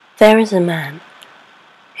There is a man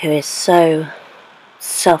who is so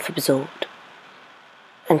self-absorbed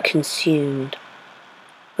and consumed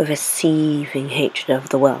with a seething hatred of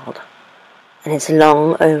the world and his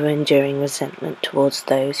long over-enduring resentment towards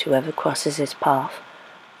those who ever crosses his path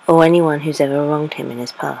or anyone who's ever wronged him in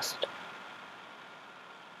his past.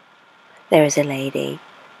 There is a lady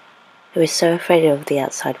who is so afraid of the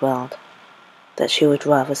outside world that she would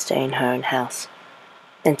rather stay in her own house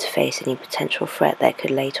than to face any potential threat that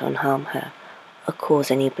could later on harm her or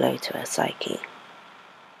cause any blow to her psyche.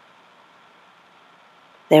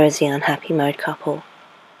 There is the unhappy married couple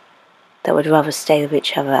that would rather stay with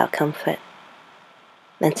each other out of comfort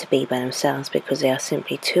than to be by themselves because they are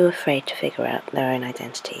simply too afraid to figure out their own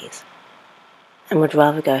identities and would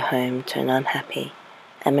rather go home to an unhappy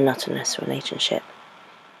and monotonous relationship.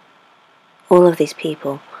 All of these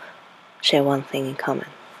people share one thing in common.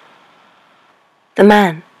 The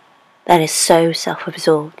man that is so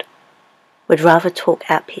self-absorbed would rather talk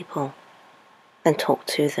at people than talk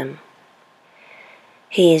to them.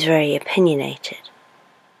 He is very opinionated,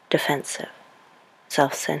 defensive,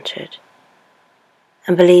 self-centered,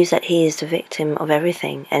 and believes that he is the victim of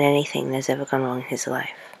everything and anything that's ever gone wrong in his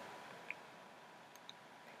life.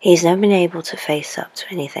 He has never been able to face up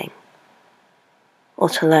to anything, or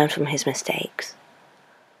to learn from his mistakes,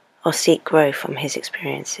 or seek growth from his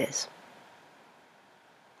experiences.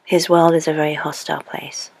 His world is a very hostile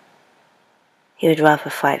place. He would rather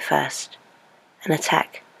fight first and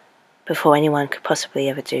attack before anyone could possibly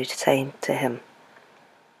ever do the same to him.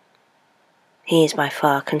 He is by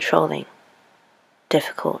far controlling,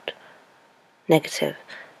 difficult, negative,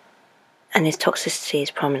 and his toxicity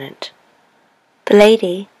is prominent. The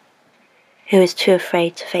lady, who is too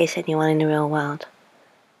afraid to face anyone in the real world,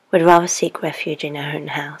 would rather seek refuge in her own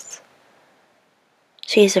house.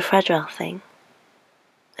 She is a fragile thing,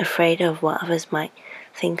 afraid of what others might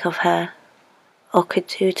think of her or could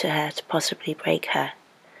do to her to possibly break her.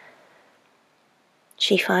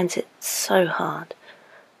 She finds it so hard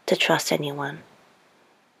to trust anyone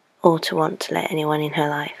or to want to let anyone in her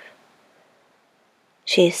life.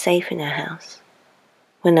 She is safe in her house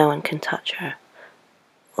where no one can touch her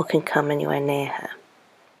or can come anywhere near her.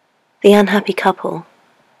 The unhappy couple,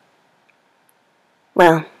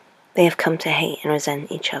 well, they have come to hate and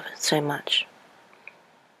resent each other so much,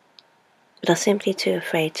 but are simply too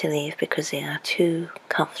afraid to leave because they are too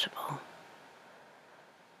comfortable.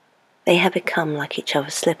 They have become like each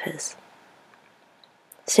other's slippers,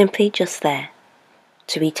 simply just there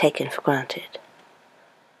to be taken for granted.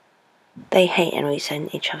 They hate and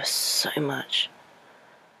resent each other so much,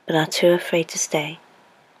 but are too afraid to stay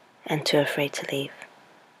and too afraid to leave.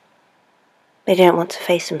 They don't want to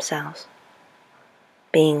face themselves,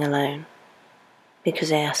 being alone, because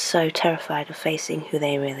they are so terrified of facing who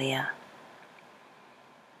they really are.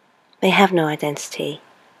 They have no identity,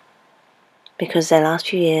 because their last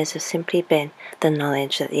few years have simply been the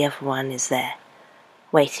knowledge that the other one is there,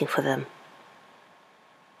 waiting for them.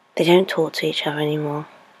 They don't talk to each other anymore,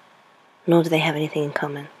 nor do they have anything in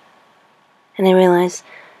common, and they realize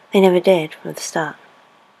they never did from the start.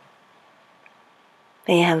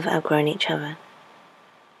 They have outgrown each other,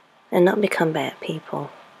 and not become better people,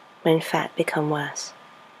 but in fact become worse.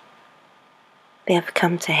 They have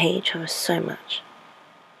come to hate each other so much,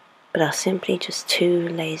 but are simply just too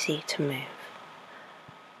lazy to move.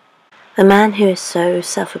 The man who is so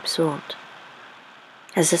self-absorbed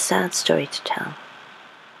has a sad story to tell,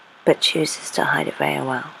 but chooses to hide it very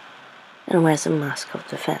well, and wears a mask of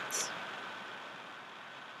defense.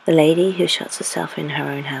 The lady who shuts herself in her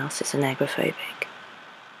own house is an agoraphobic.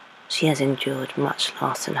 She has endured much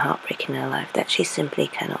loss and heartbreak in her life that she simply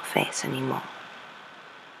cannot face anymore.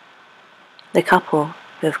 The couple,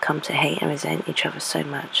 who have come to hate and resent each other so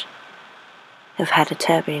much, have had a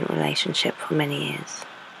turbulent relationship for many years.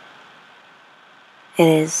 It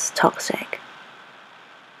is toxic,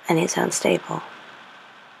 and it's unstable,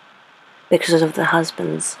 because of the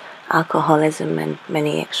husband's alcoholism and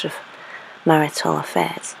many extramarital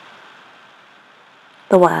affairs.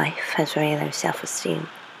 The wife has very low self-esteem,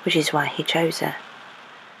 which is why he chose her.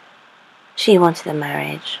 She wanted a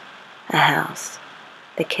marriage, a house,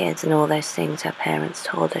 the kids, and all those things her parents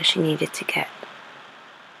told her she needed to get.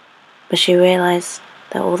 But she realized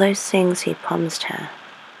that all those things he promised her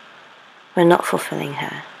were not fulfilling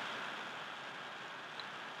her.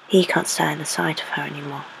 He can't stand the sight of her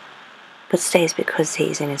anymore, but stays because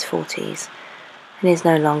he's in his 40s and is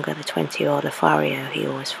no longer the 20-year-old Lothario he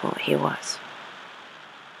always thought he was.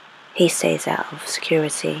 He stays out of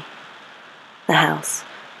security, the house,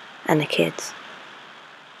 and the kids,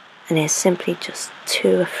 and is simply just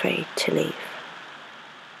too afraid to leave.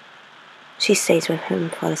 She stays with him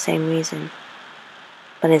for the same reason,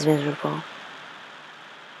 but is miserable.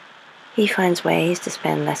 He finds ways to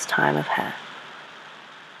spend less time with her,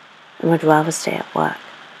 and would rather stay at work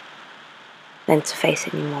than to face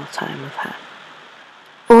any more time with her.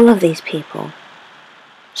 All of these people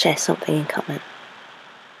share something in common.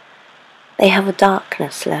 They have a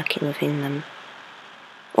darkness lurking within them,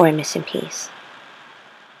 or a missing piece.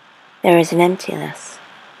 There is an emptiness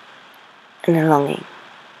and a longing.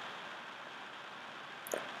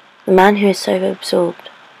 The man who is so absorbed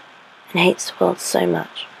and hates the world so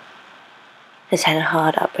much has had a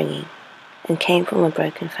hard upbringing and came from a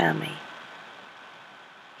broken family.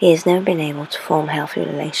 He has never been able to form healthy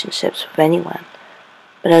relationships with anyone,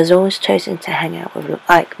 but has always chosen to hang out with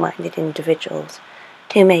like-minded individuals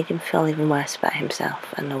who made him feel even worse about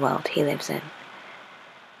himself and the world he lives in.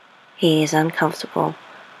 He is uncomfortable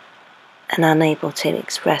and unable to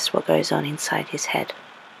express what goes on inside his head.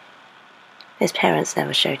 His parents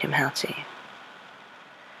never showed him how to.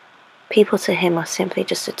 People to him are simply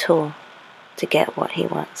just a tool to get what he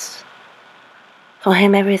wants. For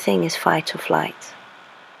him, everything is fight or flight.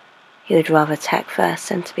 He would rather attack first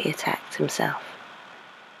than to be attacked himself.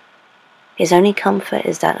 His only comfort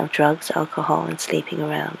is that of drugs, alcohol, and sleeping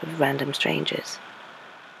around with random strangers.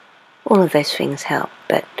 All of those things help,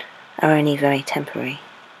 but are only very temporary.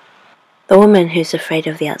 The woman who's afraid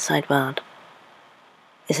of the outside world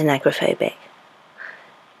is an agoraphobic,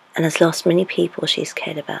 and has lost many people she's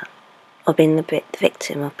cared about, or been the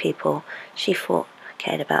victim of people she thought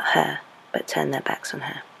cared about her, but turned their backs on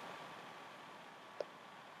her.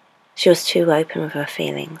 She was too open with her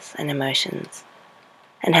feelings and emotions,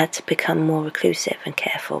 and had to become more reclusive and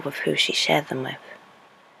careful with who she shared them with.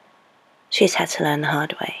 She's had to learn the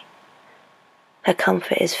hard way. Her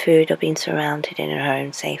comfort is food or being surrounded in her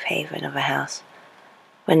own safe haven of a house,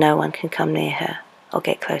 where no one can come near her or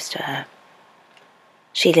get close to her.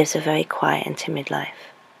 She lives a very quiet and timid life.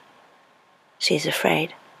 She is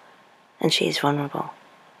afraid, and she is vulnerable.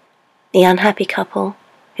 The unhappy couple,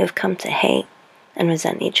 who have come to hate and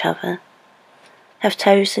resent each other, have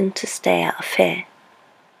chosen to stay out of fear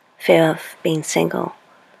of being single,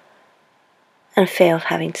 and fear of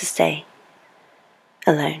having to stay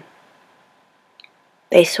alone.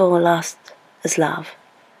 They saw lust as love,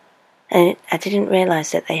 and I didn't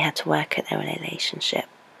realize that they had to work at their relationship,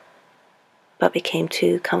 but became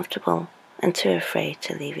too comfortable and too afraid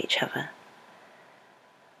to leave each other.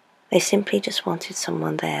 They simply just wanted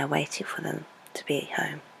someone there waiting for them to be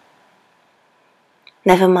home.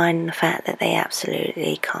 Never mind the fact that they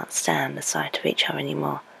absolutely can't stand the sight of each other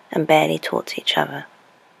anymore and barely talk to each other.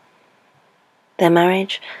 Their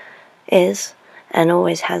marriage is, and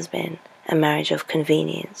always has been, a marriage of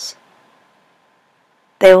convenience.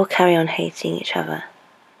 They will carry on hating each other,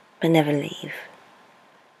 but never leave.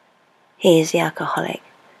 He is the alcoholic,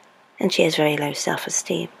 and she has very low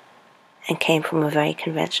self-esteem, and came from a very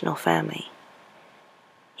conventional family.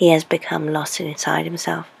 He has become lost inside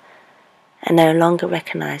himself, and no longer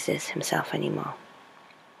recognizes himself anymore.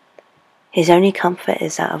 His only comfort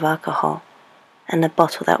is that of alcohol, and the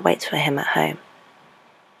bottle that waits for him at home.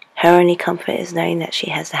 Her only comfort is knowing that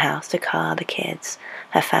she has the house, the car, the kids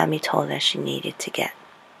her family told her she needed to get.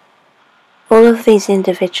 All of these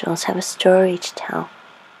individuals have a story to tell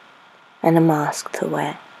and a mask to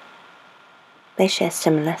wear. They share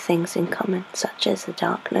similar things in common, such as a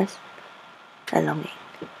darkness, a longing,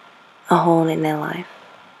 a hole in their life,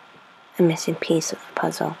 a missing piece of the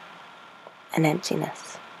puzzle, an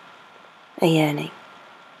emptiness, a yearning,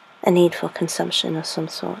 a need for consumption of some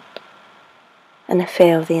sort, and a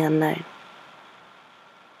fear of the unknown.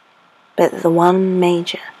 But the one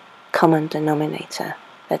major common denominator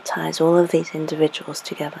that ties all of these individuals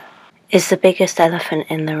together is the biggest elephant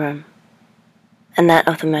in the room, and that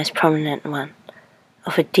of the most prominent one,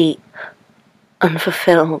 of a deep,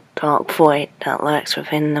 unfulfilled dark void that lurks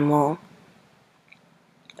within them all,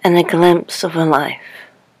 and a glimpse of a life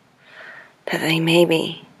that they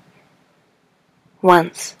maybe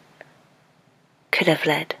once could have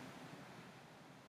led.